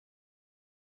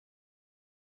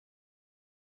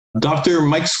Dr.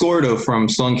 Mike Scordo from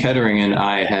Sloan Kettering and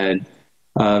I had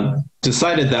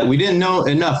decided that we didn't know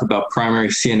enough about primary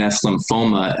CNS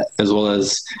lymphoma, as well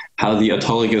as how the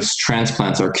autologous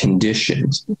transplants are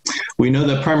conditioned. We know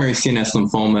that primary CNS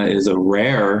lymphoma is a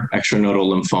rare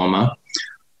extranodal lymphoma.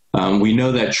 We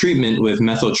know that treatment with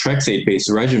methotrexate-based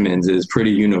regimens is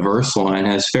pretty universal and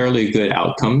has fairly good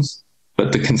outcomes,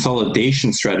 but the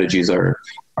consolidation strategies are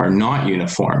not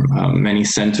uniform. Many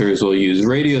centers will use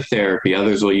radiotherapy,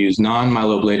 others will use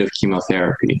non-myeloablative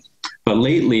chemotherapy. But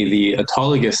lately, the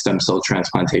autologous stem cell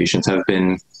transplantations have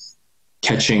been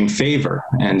catching favor,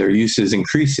 and their use is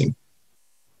increasing.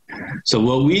 So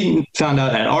what we found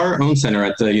out at our own center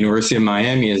at the University of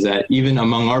Miami is that even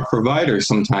among our providers,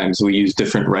 sometimes we use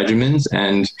different regimens,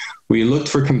 and we looked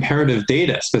for comparative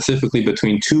data specifically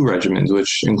between two regimens,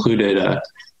 which included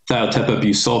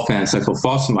Thiotepa-Busulfan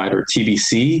cyclophosphamide, or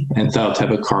TBC, and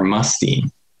Thiotepa-Carmustine.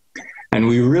 And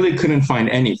we really couldn't find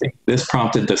anything. This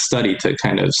prompted the study to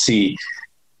kind of see,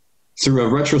 through a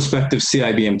retrospective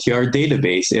CIBMTR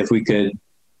database, if we could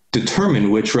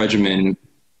determine which regimen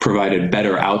provided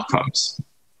better outcomes.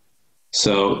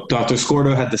 So Dr.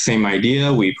 Scordo had the same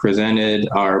idea. We presented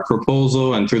our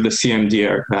proposal, and through the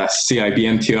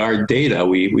CIBMTR data,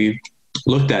 we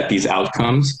looked at these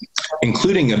outcomes,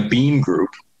 including a BEAM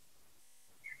group.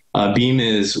 BEAM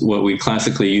is what we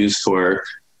classically use for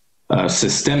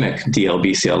systemic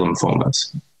DLBCL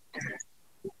lymphomas.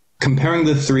 Comparing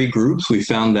the three groups, we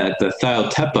found that the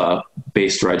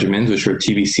Thiotepa-based regimens, which are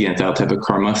TBC and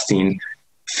Thiotepa-Carmustine,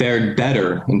 fared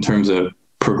better in terms of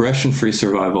progression-free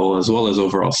survival as well as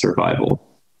overall survival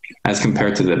as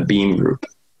compared to the BEAM group.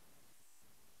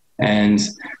 And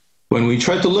when we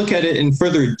tried to look at it in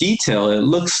further detail, it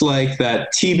looks like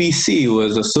that TBC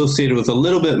was associated with a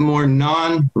little bit more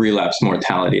non-relapse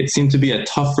mortality. It seemed to be a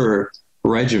tougher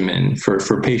regimen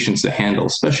for patients to handle,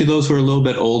 especially those who are a little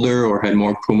bit older or had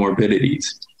more comorbidities.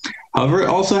 However, it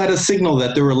also had a signal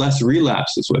that there were less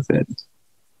relapses with it.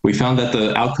 We found that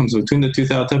the outcomes between the two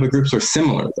Thiotepa groups were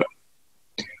similar, though.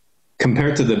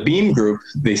 Compared to the BEAM group,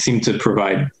 they seem to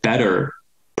provide better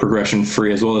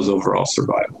progression-free as well as overall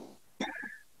survival.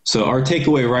 So our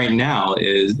takeaway right now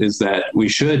is that we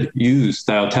should use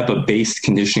Thiotepa-based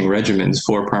conditioning regimens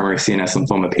for primary CNS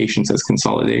lymphoma patients as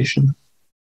consolidation.